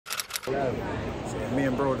Me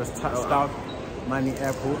and bro just touched down Manny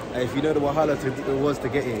Airport. Hey, if you know the wahala it was to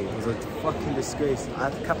get here, it was a fucking disgrace. I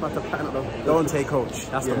had to cap out the pan. Don't take coach.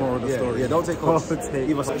 That's the moral of the story. Yeah, don't take coach.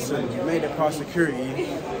 You made it past security.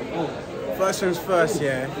 First things first,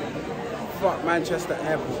 yeah. Fuck Manchester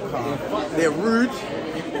Airport car. They're rude.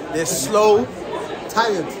 They're slow.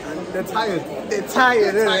 Tired. They're tired. They're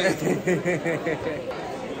tired, innit?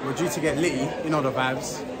 We're due to get litty. You know the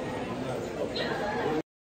vibes.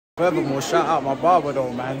 Furthermore, shout out my barber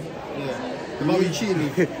though, man. Yeah. The mum you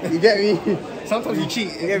cheating. You get me? Sometimes you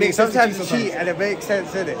cheat. Sometimes you cheat and it makes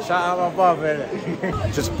sense, innit? Shout out my barber,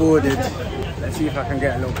 innit? Just boarded. Let's see if I can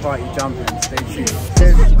get a little party jumping. Stay tuned.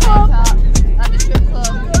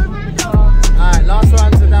 Alright, last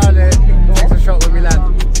one to down there. Takes a shot with me, lad.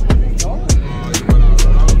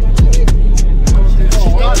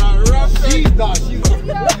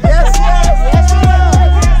 Yes,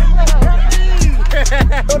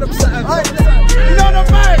 you know the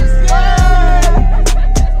vibes!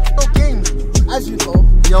 Okay, as you know,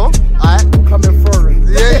 yo, alright, Coming forward.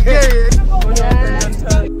 yeah.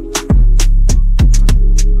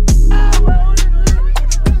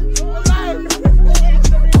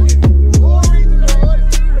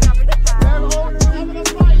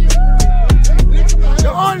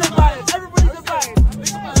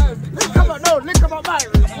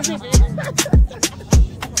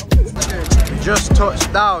 Just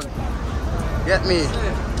touched down. Get me. You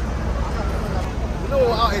know what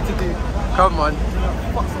we're out here to do? Come on.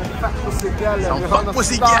 Fuck some fat pussy girl. Some fat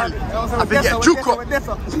pussy girl. I think get juke up.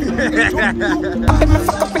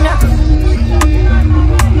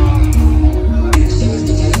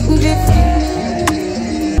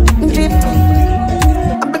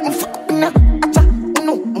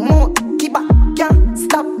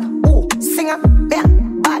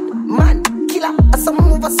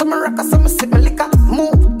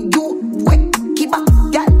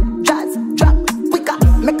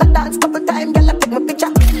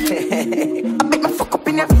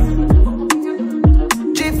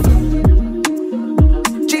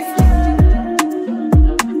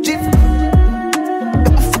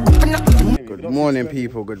 Good morning,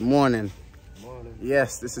 people. Good morning.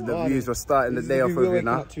 Yes, this is the views. We're starting the day off with you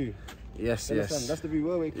now. Yes, yes. That's the view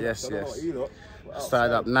we're waking up. Yes, yes.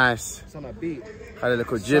 Started up nice. Had a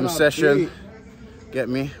little gym session. Get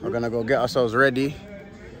me? We're gonna go get ourselves ready.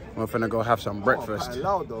 We're gonna go have some breakfast.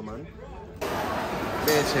 Loud though, man.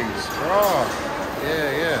 Beer things. Oh,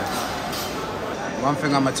 yeah. One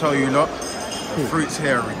thing I'm gonna tell you, lot. The fruits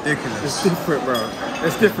here are ridiculous. It's different, bro.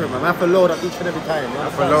 It's different, man. I have to load up each and every time. I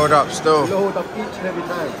have to load up still. Load up each and every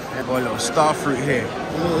time. Yeah, got a little star fruit here.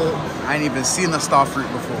 I ain't even seen a star fruit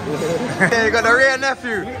before. Yeah, you got the real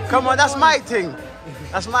nephew. Come on, that's my thing.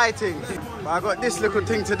 That's my thing. But I got this little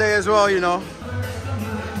thing today as well, you know.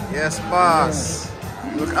 Yes, boss.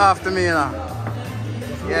 Look after me, you know.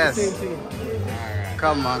 Yes.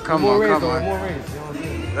 Come on, come on, come on.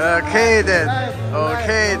 Okay then.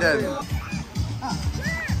 Okay then.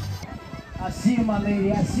 I see you, my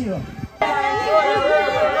lady. I see you.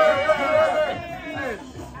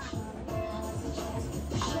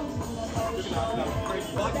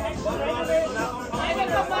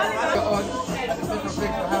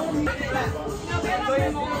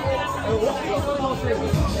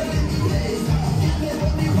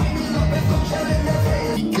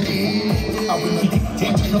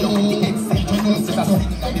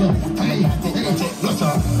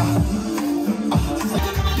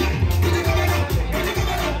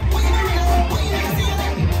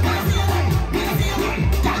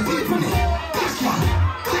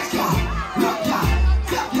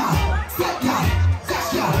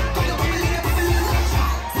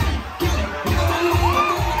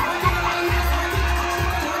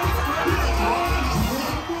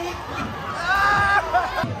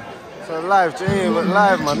 Live, but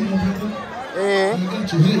live, man.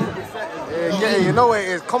 Yeah, you know where it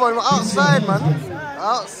is. Come on, outside, man.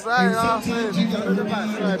 Outside. Say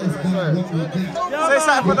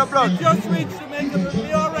something for the blood. Just reach Jamaica, but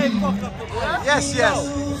we already fuck up the place. Yes.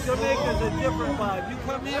 Jamaica's a different vibe. You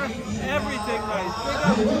come here, everything nice.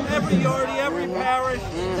 Big up every yardie, every parish.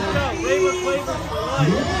 Raver flavors for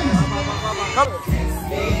life.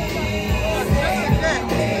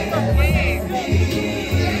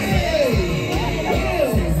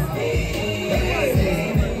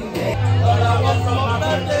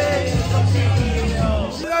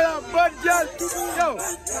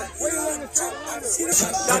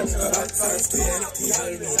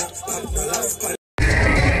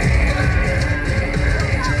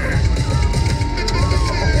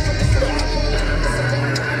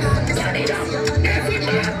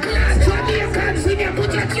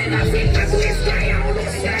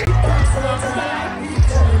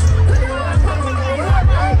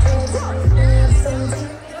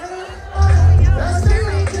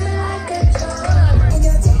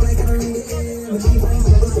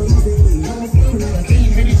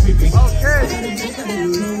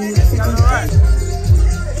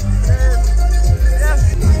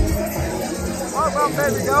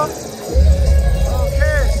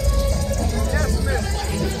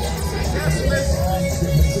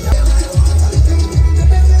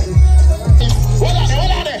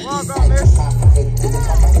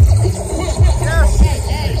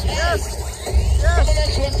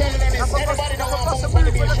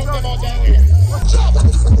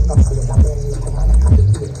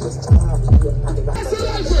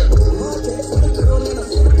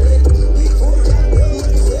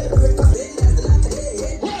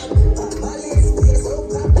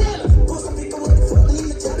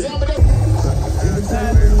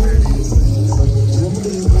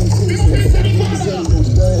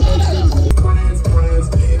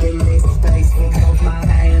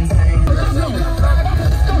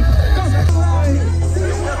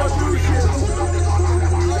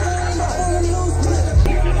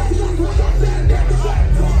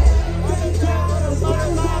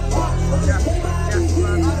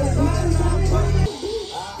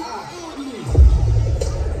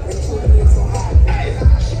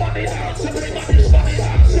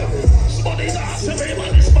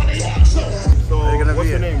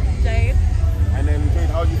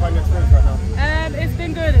 It's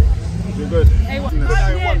been good. You're good.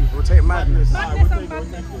 We'll take madness.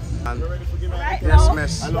 Right, Yes, no,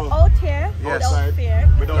 miss. we're out here, Yes. without fear,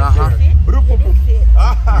 Without fear. Visit.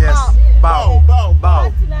 Yes. Bow. Bow.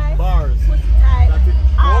 Not tonight, Bars. pussy tight.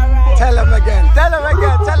 Alright. Tell him again. Tell him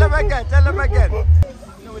again. Tell him again. Tell him again.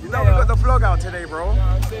 You know we got the vlog out today, bro.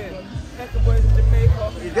 That's the boys in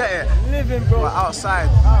Jamaica. You get it? Living, bro. We're outside.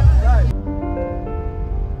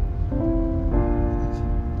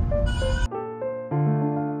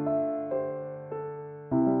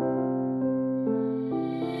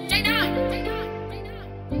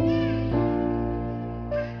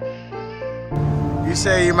 You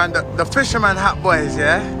say, you man, the fisherman hat boys,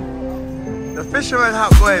 yeah? The fisherman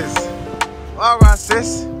hat boys. All right,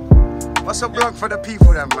 sis. What's a blog for the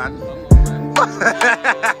people then, man?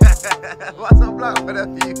 What's a blog for the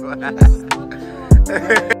people?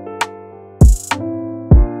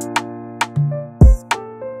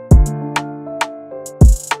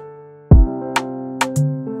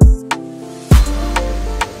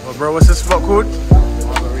 Well, bro, what's this spot called?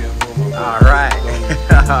 All right.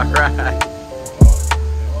 All right.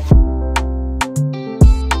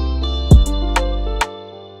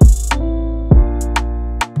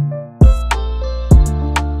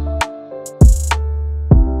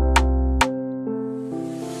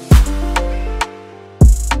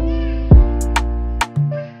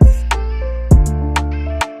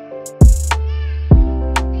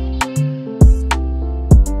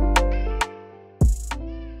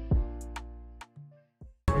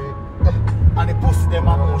 And the pussy them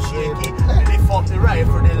are more shaky. And they fuck the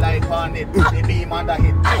rifle, they like on it. They beam on the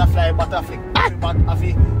hit, butterfly, butterfly. But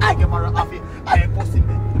affy, I give her a affy. I ain't pussy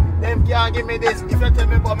me. Them can't give me this. If you tell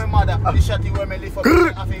me about my mother, the shotty where me live up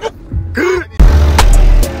affy.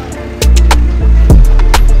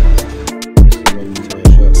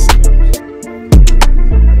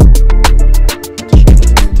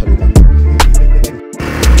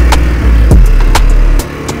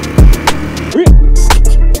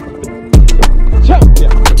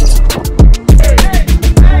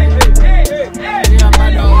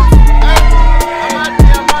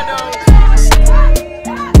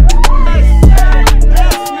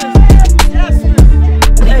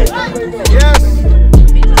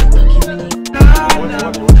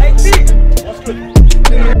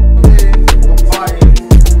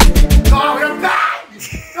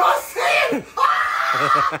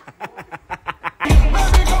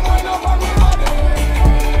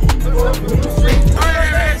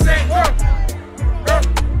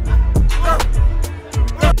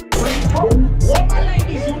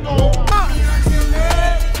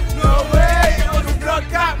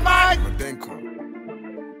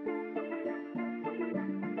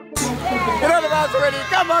 Ready.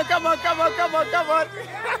 Come on, come on, come on, come on, come on.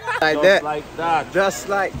 Like that. Like that. Just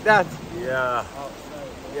like that. Yeah.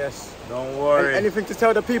 Yes. Don't worry. Anything to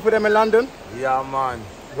tell the people them in London? Yeah, man.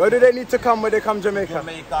 Where do they need to come when they come Jamaica?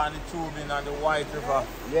 Jamaica and the tubing and the White River.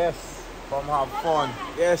 Yes. Come have fun.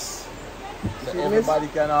 Yes. So everybody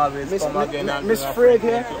can always come again and Miss Fred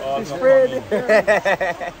here. Miss Fred.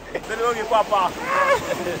 Little Papa.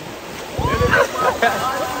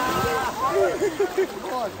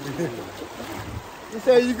 You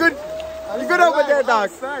say you good? You good over there, dog?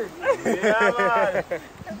 Yeah, man.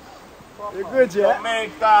 You good, yeah?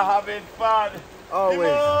 Jamaica having fun. Always. The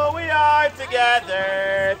more we are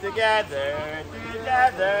together, together,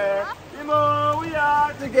 together. The more we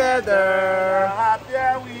are together,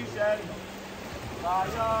 happier we shall be. For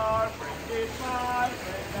your friend is my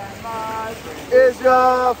friend and my friend is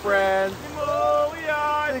your friend. The more we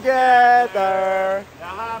are Together. the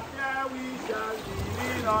happier we shall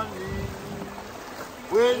be. Lean on me.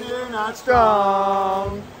 When you're not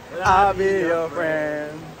Strong, I'll be your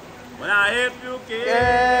friend. when I help you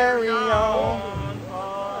Carry on.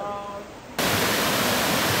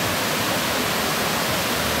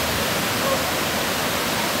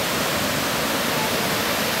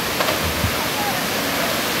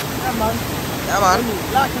 Yeah, man. Yeah, man.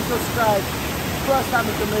 Like and subscribe. First time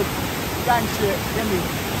to make gang shit. Get me.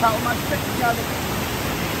 Shout out my second